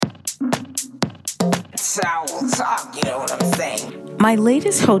talk, you know what I'm saying? My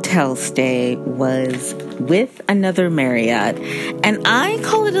latest hotel stay was with another Marriott, and I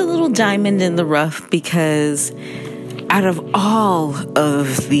call it a little diamond in the rough because out of all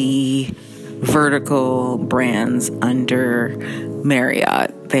of the vertical brands under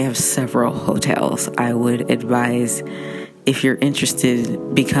Marriott, they have several hotels. I would advise, if you're interested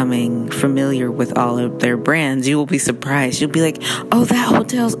in becoming familiar with all of their brands, you will be surprised. You'll be like, oh, that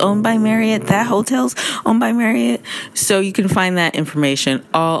hotel's owned by Marriott. That hotel's owned by Marriott. So you can find that information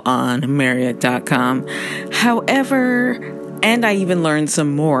all on Marriott.com. However, and I even learned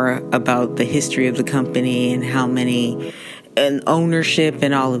some more about the history of the company and how many and ownership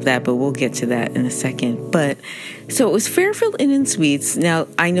and all of that, but we'll get to that in a second. But so it was Fairfield Inn & Suites. Now,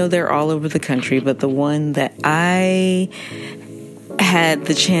 I know they're all over the country, but the one that I had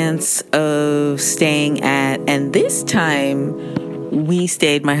the chance of staying at, and this time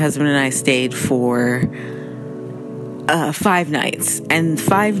my husband and I stayed for 5 nights. And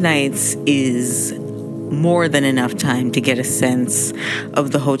 5 nights is more than enough time to get a sense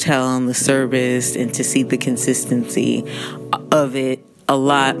of the hotel and the service and to see the consistency of it a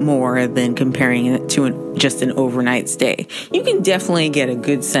lot more than comparing it to just an overnight stay. You can definitely get a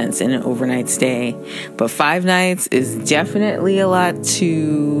good sense in an overnight stay, but 5 nights is definitely a lot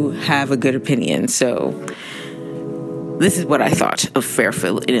to have a good opinion. So this is what I thought of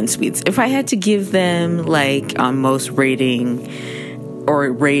Fairfield Inn & Suites. If I had to give them, like on most rating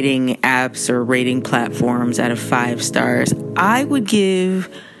apps or rating platforms out of 5 stars, I would give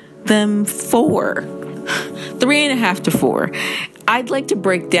them 4, 3.5 to 4. I'd like to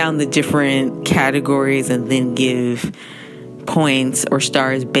break down the different categories and then give points or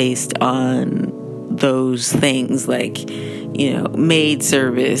stars based on those things, like, maid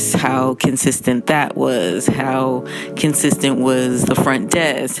service, how consistent that was, how consistent was the front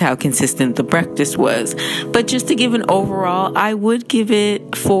desk, how consistent the breakfast was. But just to give an overall, I would give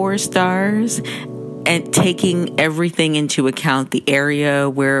it 4 stars, and taking everything into account, the area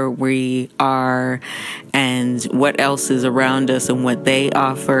where we are and what else is around us and what they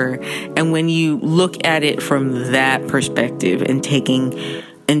offer. And when you look at it from that perspective and taking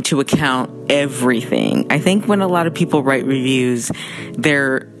into account everything, I think when a lot of people write reviews,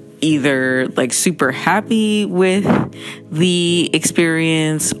 they're either like super happy with the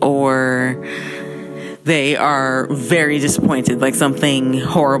experience or they are very disappointed, like something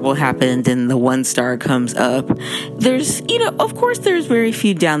horrible happened and the 1 star comes up. There's, of course there's very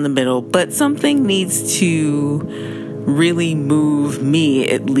few down the middle, but something needs to really move me,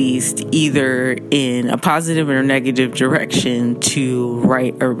 at least, either in a positive or negative direction to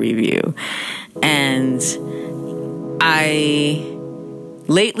write a review. And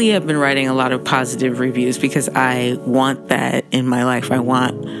lately have been writing a lot of positive reviews because I want that in my life. I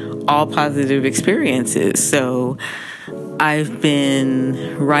want all positive experiences. So I've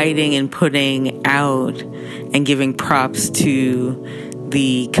been writing and putting out and giving props to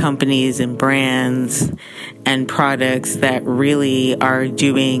the companies and brands and products that really are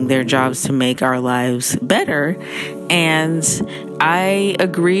doing their jobs to make our lives better. And I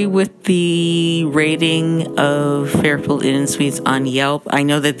agree with the rating of Fairfield Inn & Suites on Yelp. I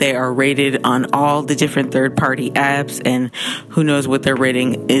know that they are rated on all the different third-party apps, and who knows what their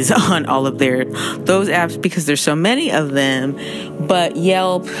rating is on all of those apps because there's so many of them. But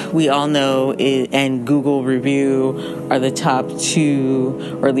Yelp, we all know, and Google Review are the top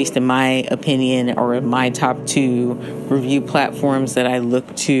 2, or at least in my opinion, or my top 2 review platforms that I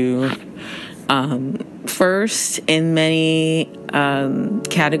look to first in many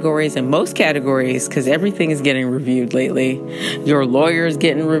categories, and most categories, because everything is getting reviewed lately. Your lawyer is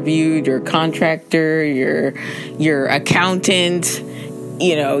getting reviewed, your contractor, your accountant,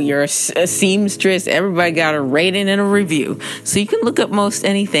 you're a seamstress. Everybody got a rating and a review. So you can look up most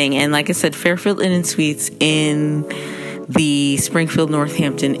anything. And like I said, Fairfield Inn & Suites in the Springfield,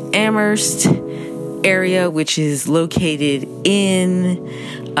 Northampton, Amherst area, which is located in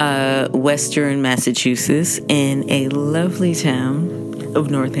Western Massachusetts, in a lovely town of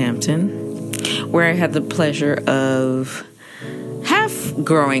Northampton, where I had the pleasure of half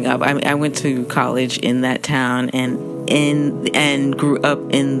growing up. I went to college in that town and grew up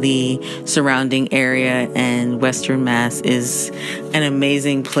in the surrounding area, and Western Mass is an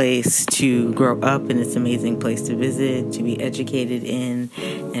amazing place to grow up, and it's an amazing place to visit, to be educated in.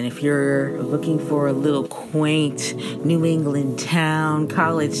 And if you're looking for a little quaint New England town,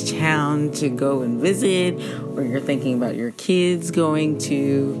 college town to go and visit, or you're thinking about your kids going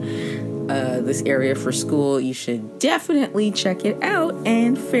to this area for school, you should definitely check it out.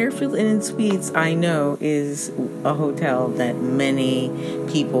 And Fairfield Inn & Suites, I know, is a hotel that many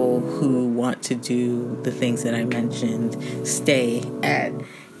people who want to do the things that I mentioned stay at.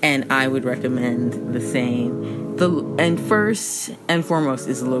 And I would recommend the same. And first and foremost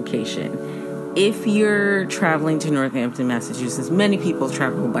is the location. If you're traveling to Northampton, Massachusetts, many people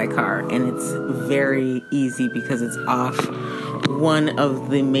travel by car, and it's very easy because it's off one of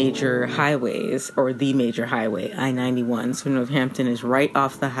the major highways, or the major highway, I-91. So Northampton is right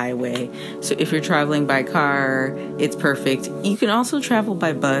off the highway. So if you're traveling by car, it's perfect. You can also travel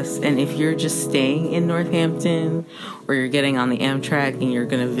by bus, and if you're just staying in Northampton, or you're getting on the Amtrak and you're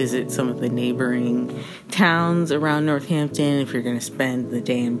going to visit some of the neighboring towns around Northampton, if you're going to spend the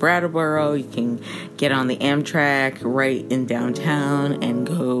day in Brattleboro, you can get on the Amtrak right in downtown and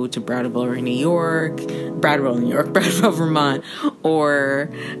go to Brattleboro, New York, Brattleboro, Vermont, or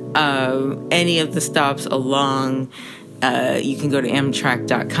any of the stops along. You can go to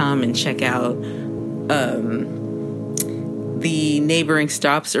Amtrak.com and check out the neighboring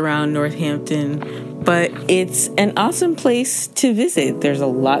stops around Northampton. But it's an awesome place to visit. There's a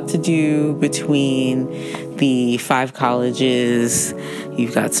lot to do between the 5 colleges.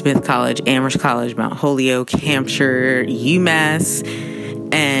 You've got Smith College, Amherst College, Mount Holyoke, Hampshire, UMass,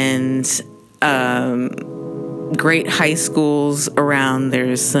 and great high schools around.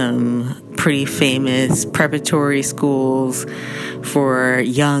 There's some pretty famous preparatory schools for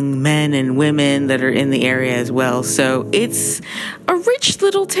young men and women that are in the area as well. So it's a rich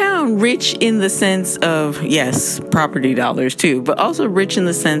little town, rich in the sense of, yes, property dollars too, but also rich in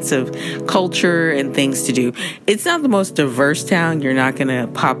the sense of culture and things to do. It's not the most diverse town. You're not going to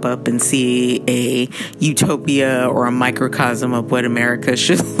pop up and see a utopia or a microcosm of what America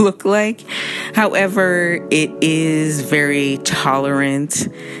should look like. However, it is very tolerant.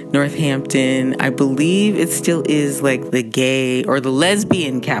 Northampton, I believe it still is like the gay or the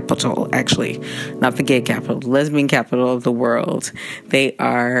lesbian capital, actually, not the gay capital, the lesbian capital of the world. There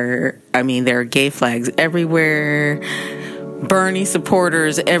are gay flags everywhere, Bernie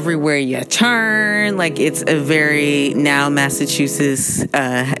supporters everywhere you turn. Like, it's a very, now Massachusetts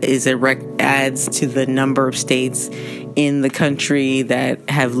adds to the number of states in the country that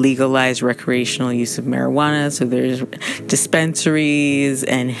have legalized recreational use of marijuana. So there's dispensaries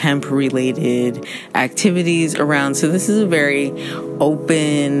and hemp-related activities around. So this is a very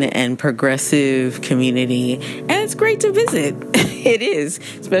open and progressive community, and it's great to visit. It is,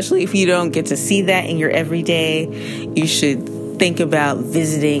 especially if you don't get to see that in your everyday. You should think about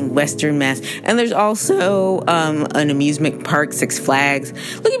visiting Western Mass. And there's also an amusement park, Six Flags.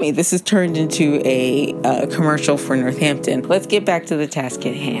 Look at me. This has turned into a commercial for Northampton. Let's get back to the task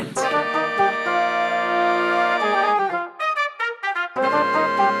at hand.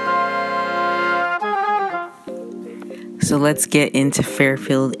 So let's get into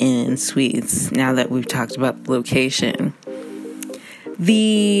Fairfield Inn & Suites now that we've talked about the location.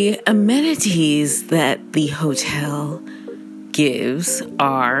 The amenities that the hotel gives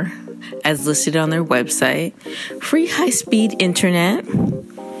are, as listed on their website, free high-speed internet,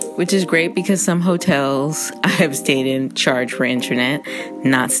 which is great because some hotels I have stayed in charge for internet.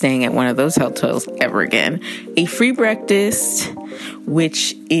 Not staying at one of those hotels ever again. A free breakfast,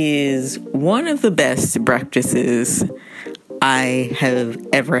 which is one of the best breakfasts I have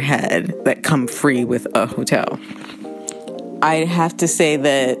ever had that come free with a hotel. I have to say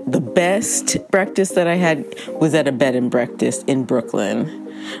that the best breakfast that I had was at a bed and breakfast in Brooklyn.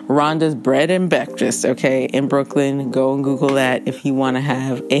 Rhonda's Bread and Breakfast, okay, in Brooklyn. Go and Google that if you want to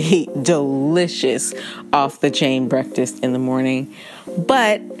have a delicious off-the-chain breakfast in the morning.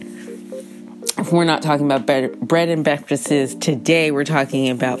 But if we're not talking about bread and breakfasts today, we're talking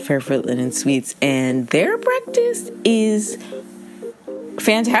about Fairfield Inn & Suites, and their breakfast is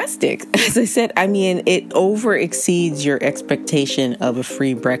fantastic. As I said, it over exceeds your expectation of a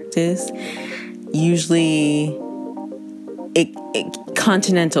free breakfast. Usually,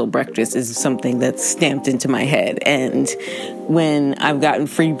 continental breakfast is something that's stamped into my head. And when I've gotten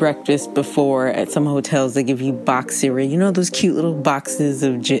free breakfast before at some hotels, they give you box cereal. You know, those cute little boxes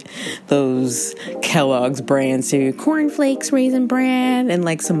of those Kellogg's brand cereal, Corn Flakes, Raisin Bran, and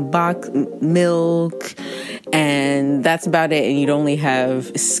like some box milk. And that's about it. And you'd only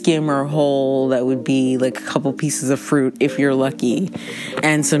have skim or whole. That would be like a couple pieces of fruit if you're lucky,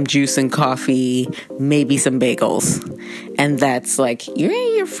 and some juice and coffee, maybe some bagels. And that's like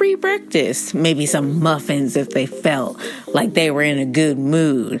your free breakfast. Maybe some muffins if they felt like they were in a good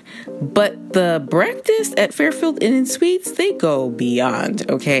mood. But the breakfast at Fairfield Inn & Suites, they go beyond,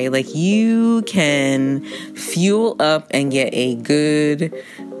 okay? Like, you can fuel up and get a good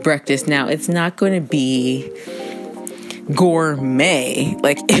breakfast. Now, it's not going to be gourmet.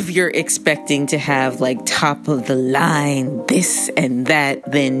 Like, if you're expecting to have like top of the line this and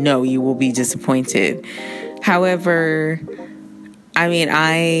that, then no, you will be disappointed. However, I mean,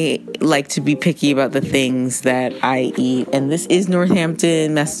 I like to be picky about the things that I eat, and this is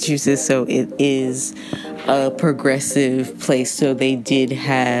Northampton, Massachusetts, so it is a progressive place, so they did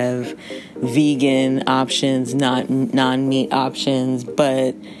have vegan options, not non-meat options,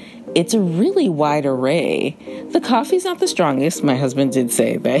 but it's a really wide array. The coffee's not the strongest. My husband did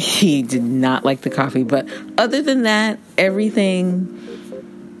say that he did not like the coffee, but other than that, everything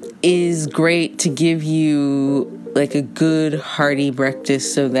is great to give you like a good hearty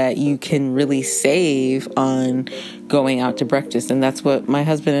breakfast so that you can really save on going out to breakfast. And that's what my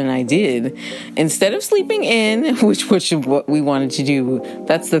husband and I did. Instead of sleeping in, which is what we wanted to do,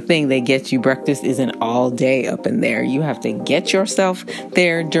 that's the thing, they get you. Breakfast isn't all day up in there. You have to get yourself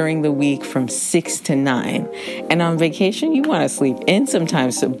there during the week from 6 to 9. And on vacation, you want to sleep in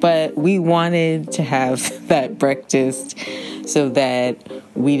sometimes. But we wanted to have that breakfast so that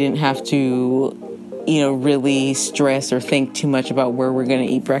we didn't have to really stress or think too much about where we're going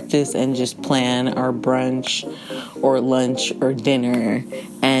to eat breakfast, and just plan our brunch or lunch or dinner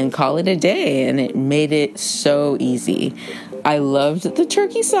and call it a day. And it made it so easy. I loved the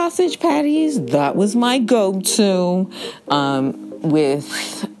turkey sausage patties. That was my go-to.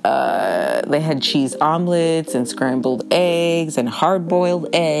 They had cheese omelets and scrambled eggs and hard-boiled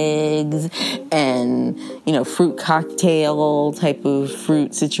eggs and, fruit cocktail type of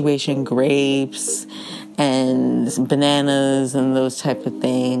fruit situation, grapes and bananas and those type of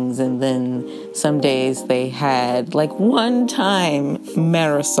things. And then some days they had, like one time,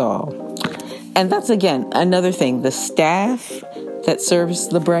 Marisol. And that's, again, another thing. The staff that serves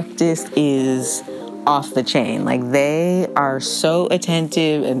the breakfast is off the chain. Like, they are so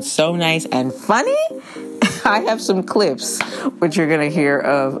attentive and so nice and funny. I have some clips which you're going to hear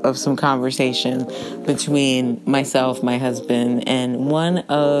of some conversation between myself, my husband, and one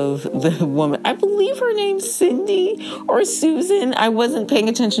of the women. I believe her name's Cindy or Susan. I wasn't paying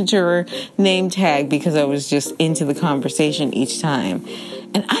attention to her name tag because I was just into the conversation each time.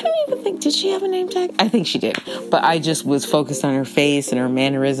 And I don't even think, did she have a name tag? I think she did. But I just was focused on her face and her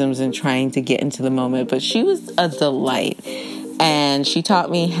mannerisms and trying to get into the moment. But she was a delight. And she taught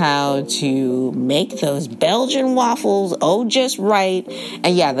me how to make those Belgian waffles, just right.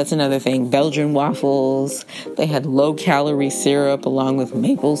 And yeah, that's another thing. Belgian waffles. They had low-calorie syrup along with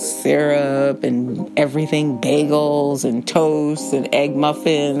maple syrup and everything, bagels and toast and egg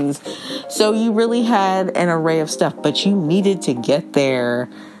muffins. So you really had an array of stuff, but you needed to get there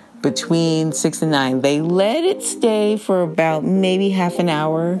between 6 and 9. They let it stay for about maybe half an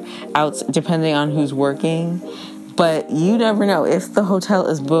hour out, depending on who's working. But you never know. If the hotel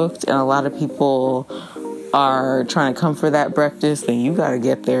is booked and a lot of people are trying to come for that breakfast, then you got to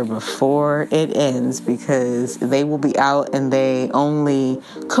get there before it ends, because they will be out and they only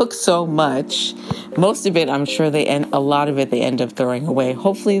cook so much. Most of it, I'm sure a lot of it they end up throwing away.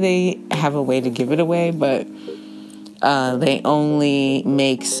 Hopefully they have a way to give it away, but they only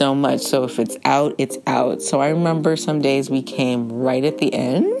make so much. So if it's out, it's out. So I remember some days we came right at the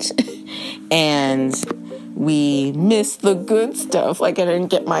end and we missed the good stuff. Like, I didn't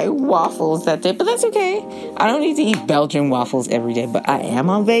get my waffles that day, but that's okay. I don't need to eat Belgian waffles every day, but I am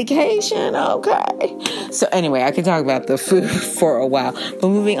on vacation, okay? So anyway, I could talk about the food for a while, but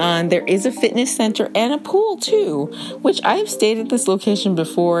moving on, there is a fitness center and a pool too, which I've stayed at this location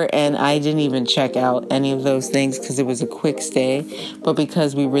before and I didn't even check out any of those things because it was a quick stay, but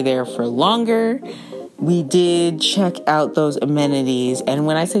because we were there for longer, we did check out those amenities. And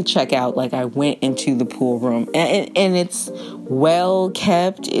when I say check out, like, I went into the pool room and it's well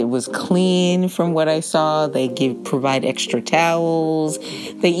kept. It was clean from what I saw. They provide extra towels.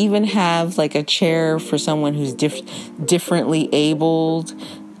 They even have like a chair for someone who's differently abled.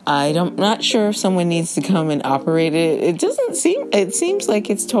 I'm not sure if someone needs to come and operate it. It seems like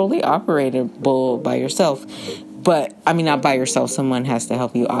it's totally operable by yourself. But, I mean, not by yourself. Someone has to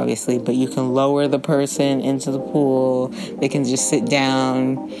help you, obviously. But you can lower the person into the pool. They can just sit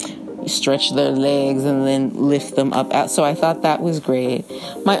down, stretch their legs, and then lift them up out. So I thought that was great.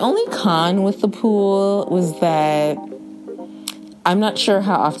 My only con with the pool was that I'm not sure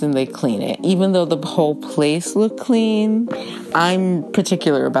how often they clean it. Even though the whole place looked clean, I'm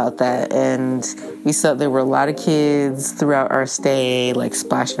particular about that. And we saw there were a lot of kids throughout our stay, like,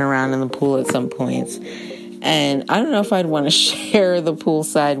 splashing around in the pool at some points. And I don't know if I'd want to share the pool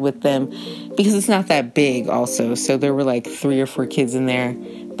side with them because it's not that big also. So there were like 3 or 4 kids in there.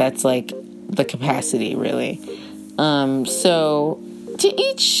 That's like the capacity, really. So to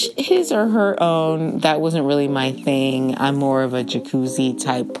each his or her own. That wasn't really my thing. I'm more of a jacuzzi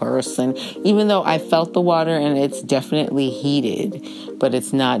type person, even though I felt the water and it's definitely heated, but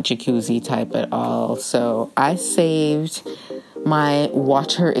it's not jacuzzi type at all. So I saved my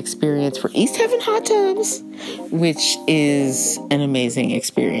water experience for East Haven Hot Tubs, which is an amazing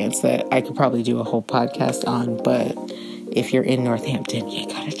experience that I could probably do a whole podcast on. But if you're in Northampton, you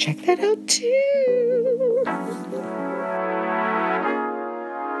gotta check that out too.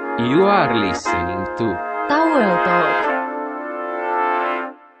 You are listening to Towel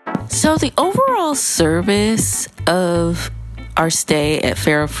Talk. So the overall service of our stay at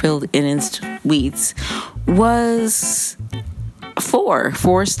Fairfield Inn & Suites was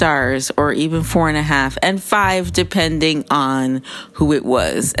 4 stars, or even 4.5, and 5 depending on who it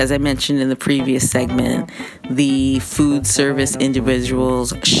was. As I mentioned in the previous segment, the food service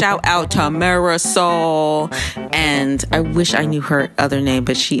individuals, shout out to Marisol, and I wish I knew her other name,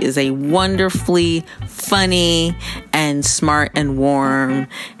 but she is a wonderfully funny and smart and warm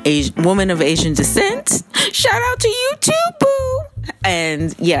woman of Asian descent. Shout out to you too, boo.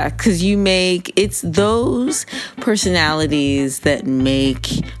 And yeah, because it's those personalities that make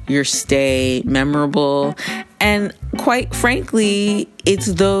your stay memorable. And quite frankly,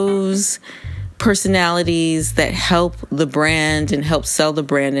 it's those personalities that help the brand and help sell the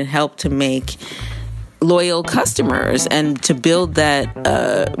brand and help to make loyal customers and to build that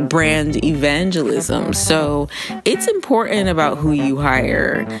brand evangelism. So it's important about who you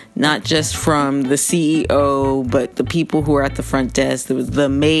hire, not just from the CEO, but the people who are at the front desk, the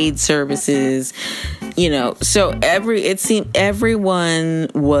maid services, so it seemed everyone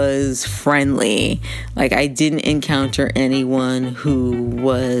was friendly. Like, I didn't encounter anyone who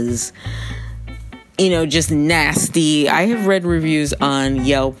was just nasty. I have read reviews on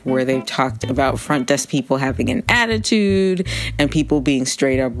Yelp where they've talked about front desk people having an attitude and people being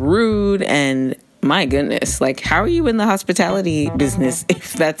straight up rude. And my goodness, like, how are you in the hospitality business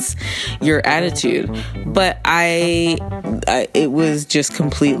if that's your attitude? But it was just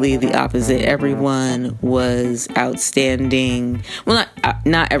completely the opposite. Everyone was outstanding. Well,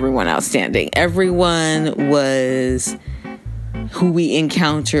 not everyone outstanding. Everyone who we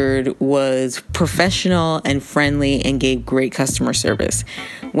encountered was professional and friendly and gave great customer service.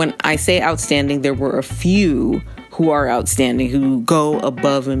 When I say outstanding, there were a few who are outstanding, who go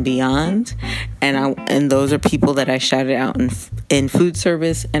above and beyond. And those are people that I shouted out in food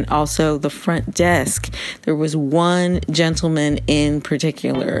service and also the front desk. There was one gentleman in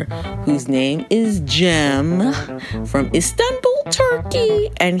particular whose name is Jem from Istanbul, Turkey.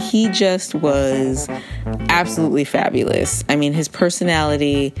 And he just was absolutely fabulous. I mean, his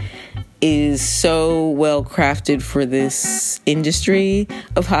personality is so well crafted for this industry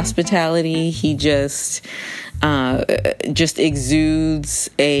of hospitality. He just exudes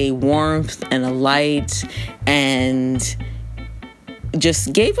a warmth and a light, and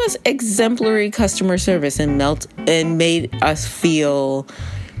just gave us exemplary customer service and made us feel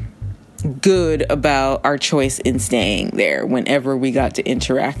good about our choice in staying there whenever we got to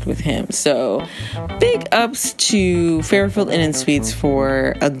interact with him. So big ups to Fairfield Inn & Suites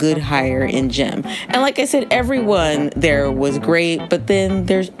for a good hire in Jem. And like I said, everyone there was great, but then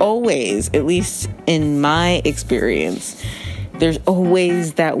there's always, at least in my experience, there's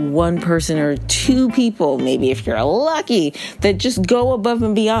always that one person or two people, maybe if you're lucky, that just go above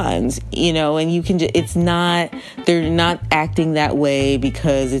and beyond, and you can they're not acting that way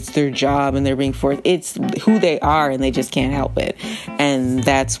because it's their job and they're being forced. It's who they are and they just can't help it. And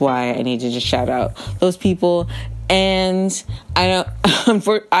that's why I need to just shout out those people. And I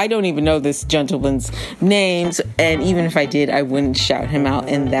don't even know this gentleman's names. And even if I did, I wouldn't shout him out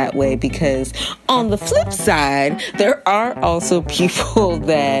in that way, because on the flip side, there are also people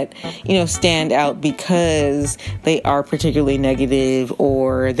that, stand out because they are particularly negative,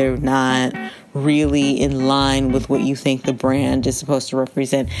 or they're not really in line with what you think the brand is supposed to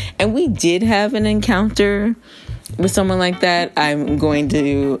represent. And we did have an encounter with someone like that. I'm going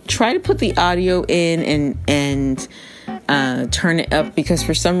to try to put the audio in and turn it up, because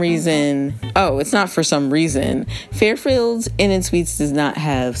for some reason, it's not for some reason, Fairfield's Inn & Suites does not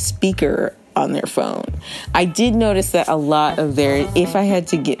have speaker on their phone. I did notice that a lot of if I had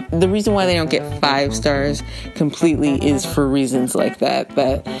to the reason why they don't get 5 stars completely is for reasons like that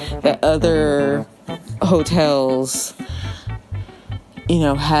other hotels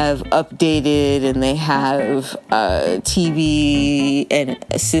have updated, and they have a TV and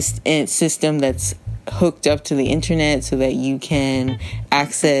a system that's hooked up to the internet so that you can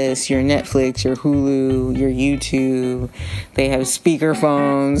access your Netflix, your Hulu, your YouTube. They have speaker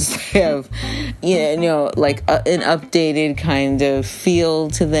phones. They have, like an updated kind of feel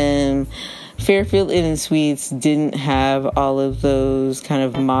to them. Fairfield Inn and Suites didn't have all of those kind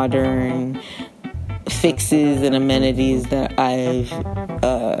of modern fixes and amenities that I've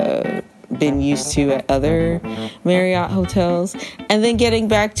been used to at other Marriott hotels. And then getting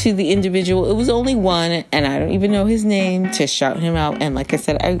back to the individual, it was only one, and I don't even know his name to shout him out. And like I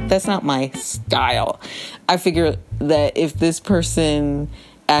said, that's not my style. I figure that if this person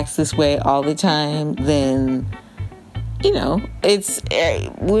acts this way all the time, then it's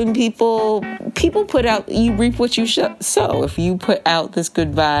when people put out, you reap what you sow. If you put out this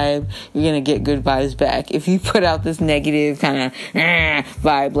good vibe, you're going to get good vibes back. If you put out this negative kind of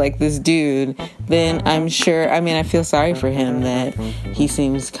vibe like this dude, then I'm sure, I feel sorry for him that he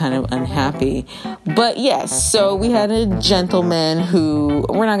seems kind of unhappy. But yes, so we had a gentleman who,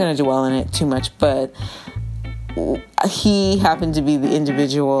 we're not going to dwell on it too much, but he happened to be the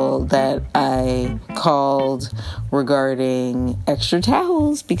individual that I called regarding extra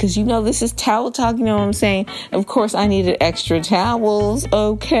towels, because this is towel talk, you know what I'm saying? Of course I needed extra towels,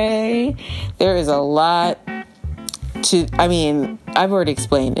 okay? There is a lot I've already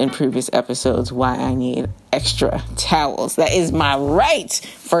explained in previous episodes why I need extra towels. That is my right,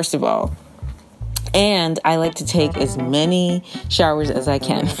 first of all. And I like to take as many showers as I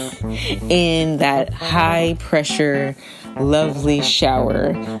can in that high pressure, lovely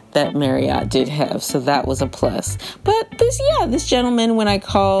shower that Marriott did have. So that was a plus. But this gentleman, when I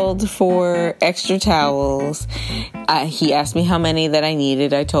called for extra towels, he asked me how many that I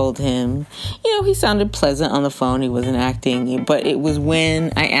needed. I told him, he sounded pleasant on the phone. He wasn't acting. But it was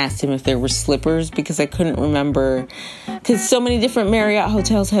when I asked him if there were slippers, because I couldn't remember, because so many different Marriott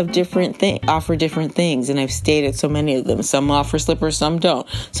hotels have offer different things. And I've stayed at so many of them. Some offer slippers, some don't.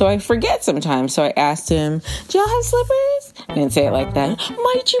 So I forget sometimes. So I asked him, do y'all have slippers? I didn't say it like that.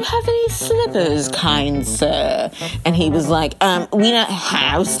 Might you have any slippers, kind sir? And he was like, we don't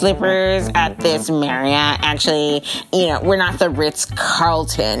have slippers at this Marriott. Actually, we're not the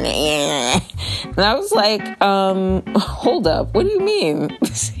Ritz-Carlton. And I was like, hold up. What do you mean?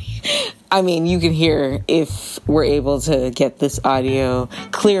 You can hear if we're able to get this audio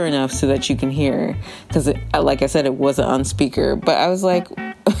clear enough so that you can hear. Because, like I said, it wasn't on speaker. But I was like,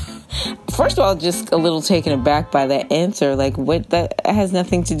 first of all, just a little taken aback by that answer. Like, what? That has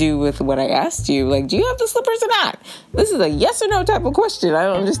nothing to do with what I asked you. Like, do you have the slippers or not? This is a yes or no type of question. I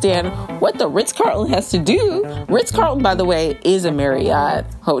don't understand what the Ritz-Carlton has to do. Ritz-Carlton, by the way, is a Marriott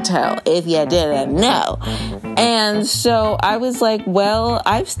hotel, if you didn't know. And so I was like, well,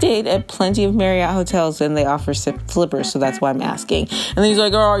 I've stayed at plenty of Marriott hotels and they offer slippers, so that's why I'm asking. And then he's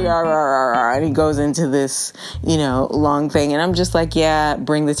like, oh, yeah, and he goes into this, long thing. And I'm just like, yeah,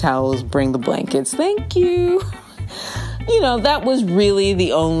 bring the towels, bring the blankets. Thank you. That was really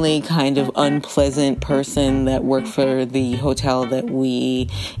the only kind of unpleasant person that worked for the hotel that we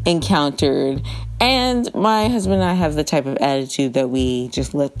encountered. And my husband and I have the type of attitude that we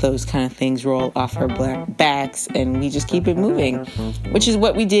just let those kind of things roll off our backs and we just keep it moving, which is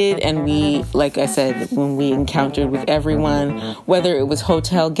what we did. And we, like I said, when we encountered with everyone, whether it was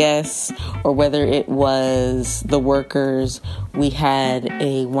hotel guests or whether it was the workers, we had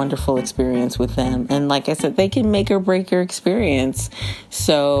a wonderful experience with them. And like I said, they can make or break your experience.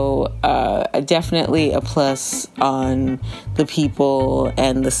 So definitely a plus on the people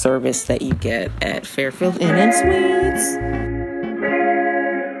and the service that you get at Fairfield Inn and Suites.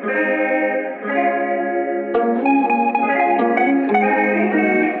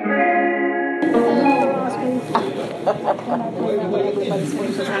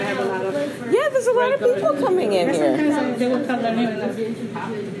 Yeah, there's a lot of people coming in here. They will come down here.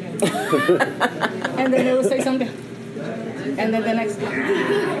 And then they will say something. And then the next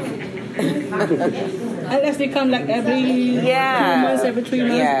unless they come like every 2 months, every 3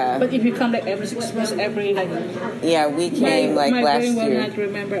 months. Yeah. But if you come like every 6 months, we came last year. My brain will not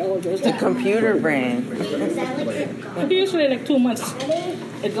remember all those. The computer brain. Usually like 2 months,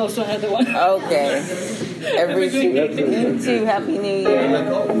 it goes to another one. Okay. Every 2 You too. Happy New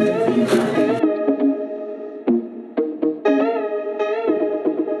Year.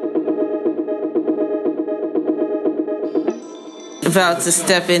 About to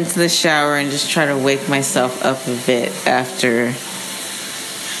step into the shower and just try to wake myself up a bit after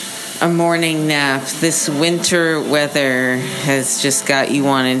a morning nap. This winter weather has just got you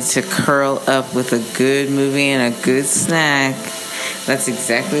wanting to curl up with a good movie and a good snack. That's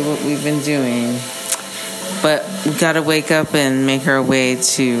exactly what we've been doing. But we gotta wake up and make our way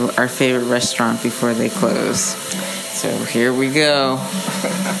to our favorite restaurant before they close. So here we go.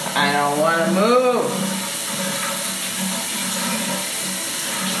 I don't want to move.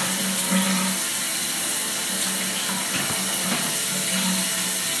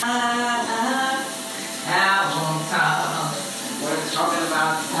 We're talking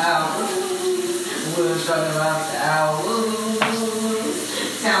about towel. We're talking about towel.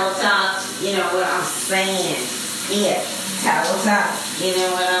 Towel top, you know what I'm saying? Yeah, towel top, you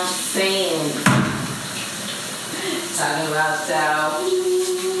know what I'm saying? Talking about towel.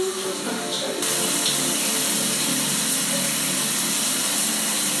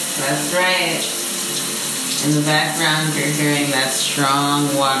 That's right. In the background, you're hearing that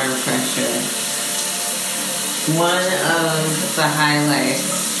strong water pressure. One of the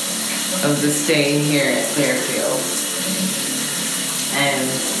highlights of the stay here at Fairfield. And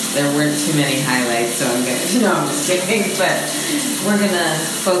there weren't too many highlights, so I'm just kidding, but we're gonna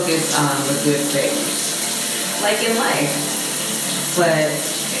focus on the good things, like in life. But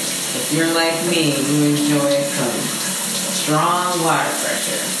if you're like me, you enjoy some strong water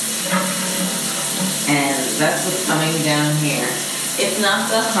pressure. And that's what's coming down here. It's not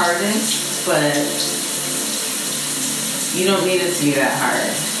the hardest, but you don't need it to be that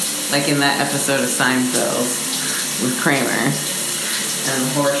hard. Like in that episode of Seinfeld with Kramer and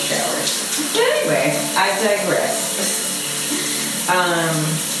the horse showers. But anyway, I digress.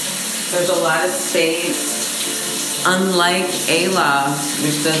 There's a lot of space. Unlike Aloft,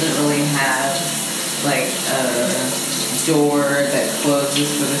 which doesn't really have like a door that closes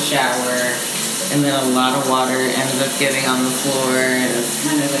for the shower, and then a lot of water ends up getting on the floor, and it's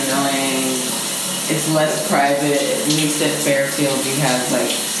kind of annoying. It's less private. At least at Fairfield, you have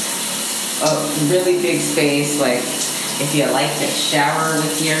like a really big space. Like if you like to shower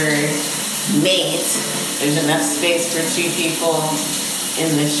with your mate, there's enough space for 2 people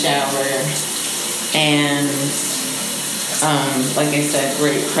in the shower. And like I said,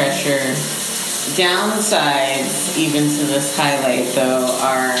 great pressure. Downsides, even to this highlight, though,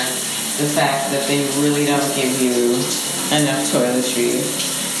 are the fact that they really don't give you enough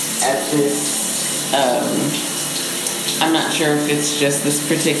toiletries at this. I'm not sure if it's just this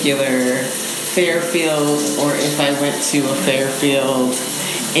particular Fairfield or if I went to a Fairfield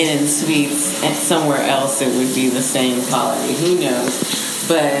Inn & Suites and somewhere else it would be the same quality. Who knows?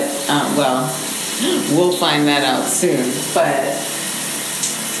 But, we'll find that out soon. But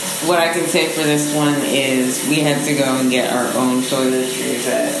what I can say for this one is we had to go and get our own toiletries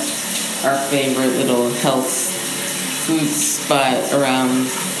at our favorite little health food spot around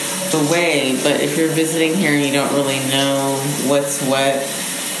the way. But if you're visiting here and you don't really know what's what,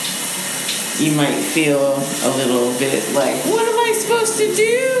 you might feel a little bit like, what am I supposed to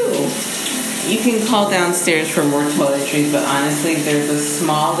do? You can call downstairs for more toiletries, but honestly, there's the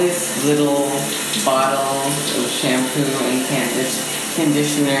smallest little bottle of shampoo and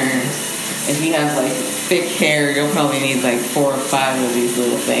conditioner. If you have like thick hair, you'll probably need like 4 or 5 of these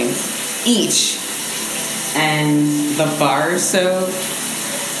little things each. And the bar soap,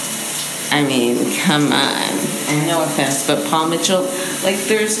 I mean, come on. And no offense, but Paul Mitchell, like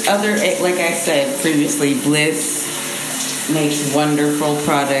there's other, like I said previously, Bliss makes wonderful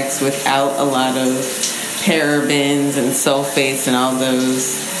products without a lot of parabens and sulfates and all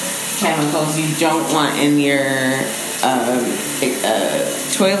those chemicals you don't want in your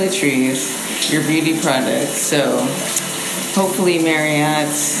toiletries, your beauty products. So hopefully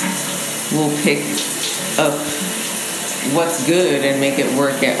Marriott will pick up what's good and make it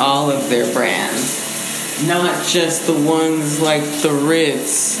work at all of their brands, not just the ones like the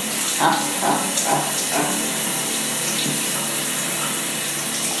Ritz.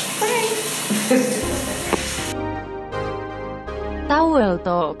 Towel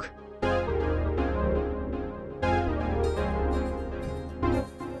Talk.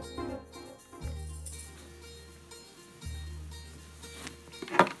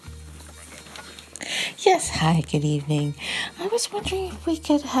 Yes, hi, good evening. I was wondering if we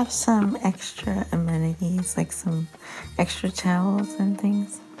could have some extra amenities, like some extra towels and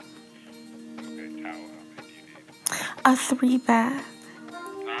things. Okay, towel, how many do you need? A 3-bath.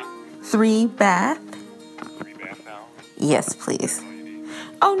 Huh? 3-bath? 3 bath towels? Yes, please. What do you need?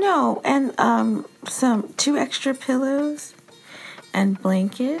 Oh, no, and some 2 extra pillows and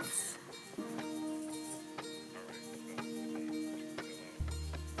blankets.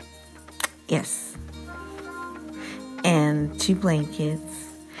 Yes. And 2 blankets.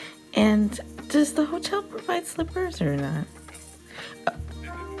 And does the hotel provide slippers or not?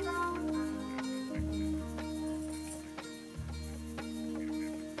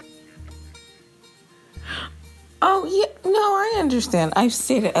 Oh, yeah. No, I understand. I've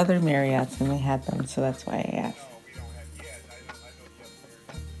stayed at other Marriotts and they had them, so that's why I asked.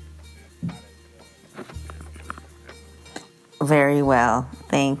 Very well.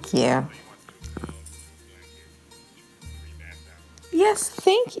 Thank you. Yes,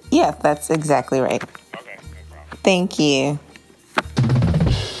 thank you. Yeah, that's exactly right. Okay, no problem. Thank you.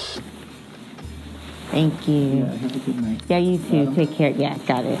 Thank you. Yeah, have a good night. Yeah, you too. Take care. Yeah,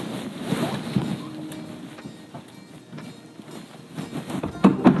 got it.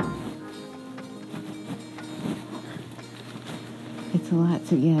 It's a lot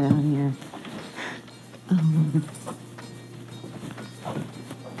to get on here.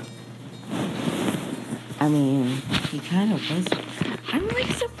 I mean, he kind of was. I'm like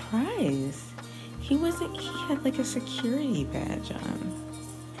surprised. He had like a security badge on.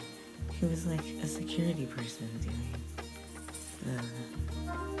 He was like a security person doing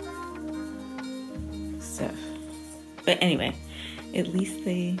stuff. But anyway, at least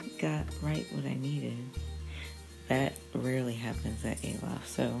they got right what I needed. That rarely happens at Aloft.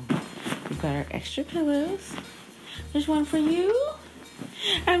 So we've got our extra pillows. There's one for you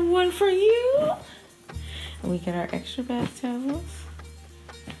and one for you. And we got our extra bath towels.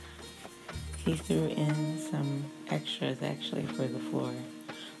 He threw in some extras actually for the floor,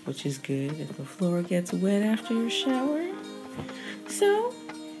 which is good if the floor gets wet after your shower. So,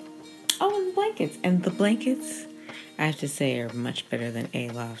 and blankets. And the blankets, I have to say, are much better than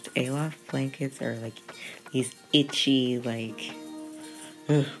Aloft. Aloft blankets are like these itchy, like,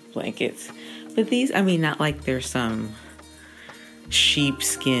 blankets. But these, I mean, not like they're some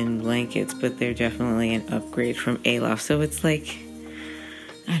sheepskin blankets, but they're definitely an upgrade from Aloft. So it's like,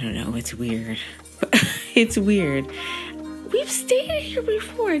 I don't know, it's weird. It's weird. We've stayed here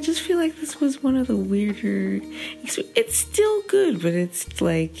before. I just feel like this was one of the weirder. It's still good, but it's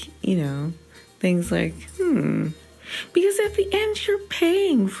like, things like, Because at the end, you're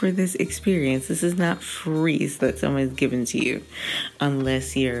paying for this experience. This is not free that someone's given to you.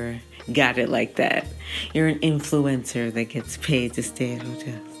 Unless you're got it like that. You're an influencer that gets paid to stay at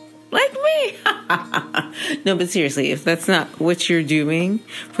hotels. Like me. No, but seriously, if that's not what you're doing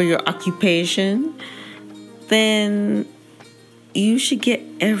for your occupation, then you should get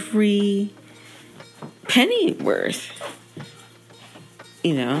every penny worth.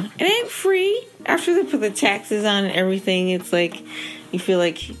 It ain't free. After they put the taxes on and everything, it's like, you feel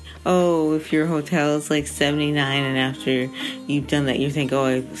like, if your hotel is like $79 and after you've done that, you think,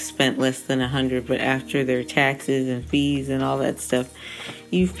 I've spent less than $100, but after their taxes and fees and all that stuff,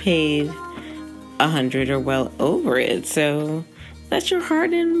 you've paid $100 or well over it. So that's your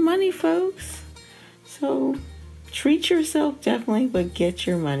hard-earned money, folks. So treat yourself definitely, but get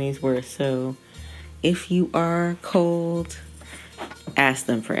your money's worth. So if you are cold, ask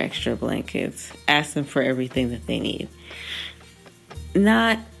them for extra blankets. Ask them for everything that they need.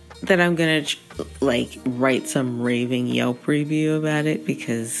 Not that I'm going to write some raving Yelp review about it,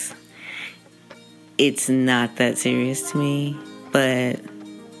 because it's not that serious to me. But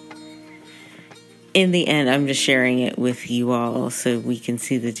in the end, I'm just sharing it with you all so we can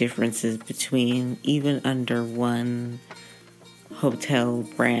see the differences between, even under one hotel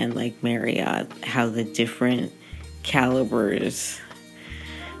brand like Marriott, how the different calibers,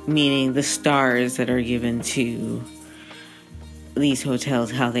 meaning the stars that are given to these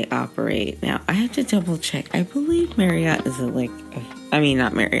hotels, how they operate. Now, I have to double check. I believe Marriott is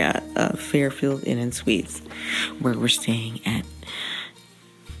not Marriott, Fairfield Inn and Suites, where we're staying at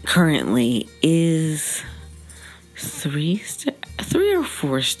currently, is 3 or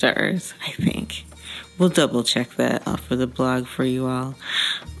 4 stars, I think. We'll double check that for the blog for you all.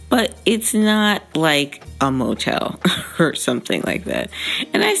 But it's not like a motel or something like that.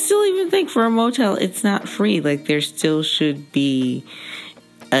 And I still even think for a motel, it's not free. Like, there still should be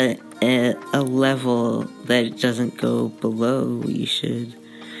a level that it doesn't go below. You should,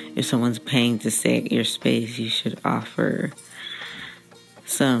 if someone's paying to stay at your space, you should offer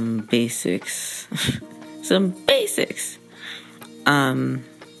some basics. Some basics.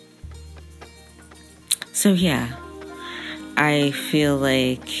 So yeah, I feel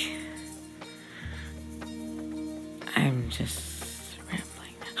like I'm just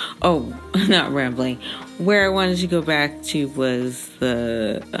rambling. Oh, not rambling. Where I wanted to go back to was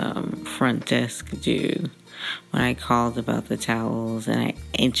the front desk dude. When I called about the towels and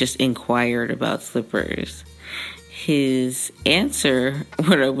I just inquired about slippers. His answer,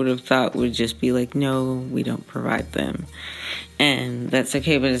 what I would have thought would just be like, no, we don't provide them. And that's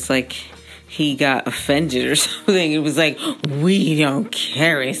okay, but it's like he got offended or something. It was like, we don't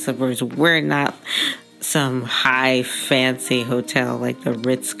carry slippers. We're not some high fancy hotel like the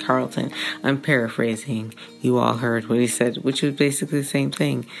Ritz-Carlton. I'm paraphrasing. You all heard what he said, which was basically the same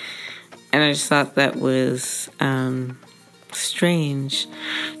thing. And I just thought that was strange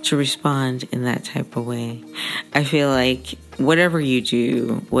to respond in that type of way. I feel like whatever you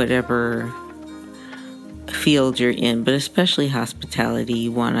do, whatever field you're in, but especially hospitality,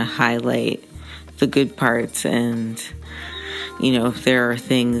 you want to highlight the good parts, and if there are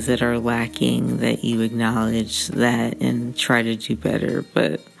things that are lacking, that you acknowledge that and try to do better.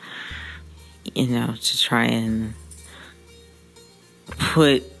 But to try and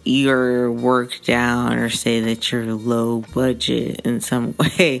put your work down or say that you're low budget in some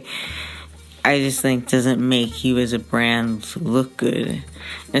way, I just think doesn't make you as a brand look good.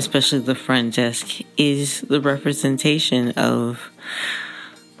 Especially the front desk is the representation of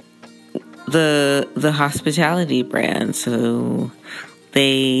the hospitality brand. So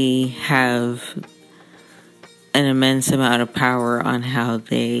they have an immense amount of power on how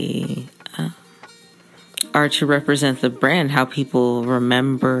they are to represent the brand, how people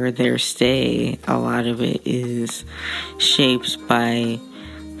remember their stay. A lot of it is shaped by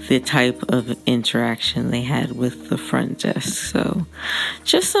the type of interaction they had with the front desk. So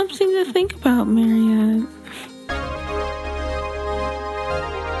just something to think about, Marriott.